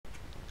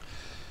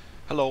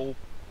Hello,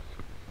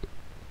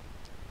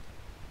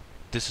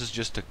 this is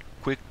just a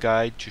quick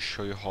guide to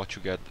show you how to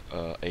get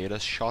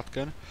Ada's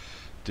shotgun.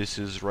 This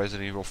is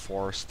Resident Evil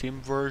 4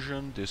 Steam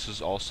version. This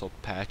is also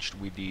patched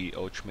with the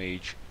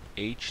Ultimate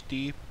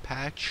HD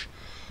patch.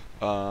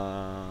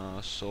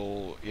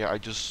 So yeah, I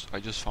just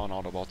found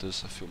out about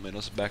this a few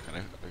minutes back,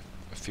 and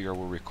I figure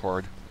we'll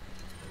record.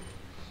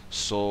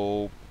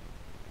 So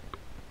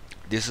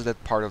this is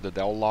that part of the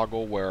Del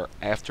Lago where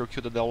after you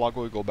kill the Del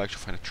Lago, you go back to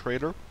find a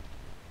trader.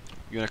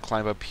 You're gonna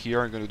climb up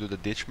here and gonna do the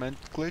ditchman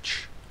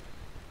glitch.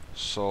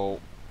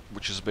 So,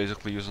 which is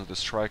basically using the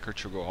striker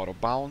to go out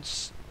of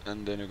bounds,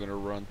 and then you're gonna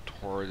run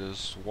toward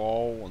this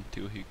wall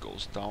until he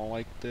goes down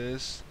like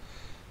this,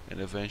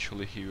 and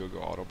eventually he will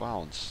go out of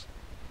bounds,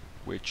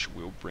 which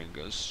will bring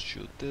us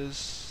to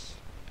this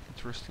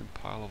interesting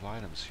pile of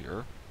items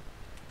here.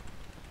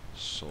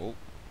 So,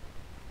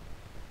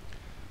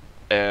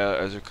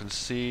 as you can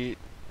see,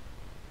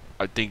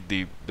 I think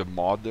the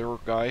modder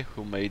guy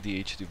who made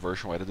the HD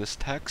version added this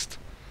text,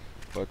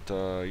 but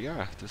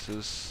yeah, this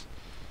is.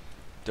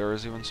 There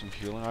is even some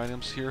healing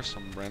items here,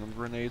 some random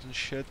grenades and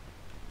shit.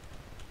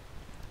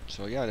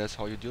 So yeah, that's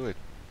how you do it.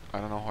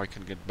 I don't know how I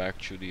can get back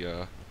to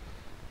the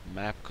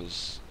map,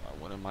 because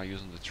what am I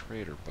using the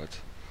trader, but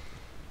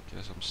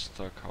guess I'm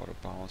stuck out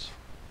of bounds.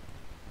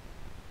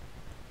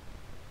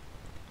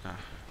 Ah,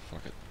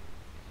 fuck it.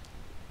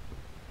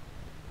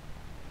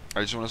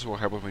 I just want to see what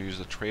happens when you use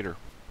the trader.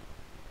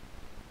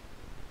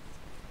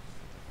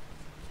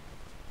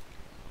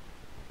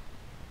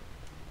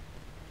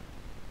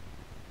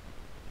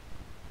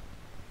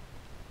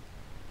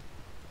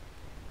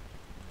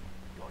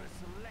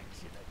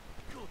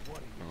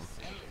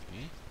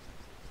 Okay.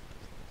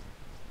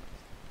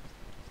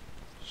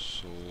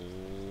 So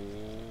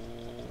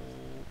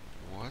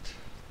what?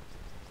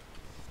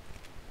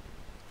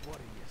 What are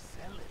you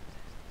selling?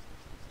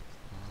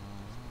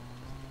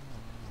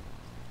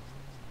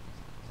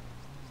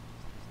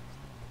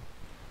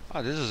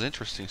 This is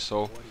interesting.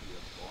 So, What are you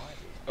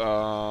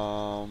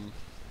buying?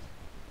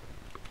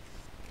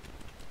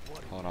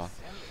 What are hold you on.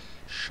 selling?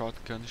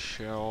 Shotgun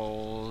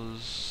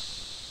shells.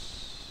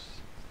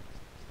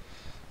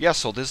 Yeah,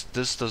 so this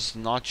does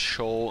not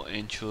show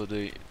into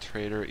the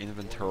trader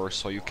inventory,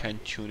 so you can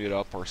tune it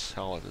up or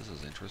sell it. This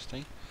is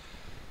interesting.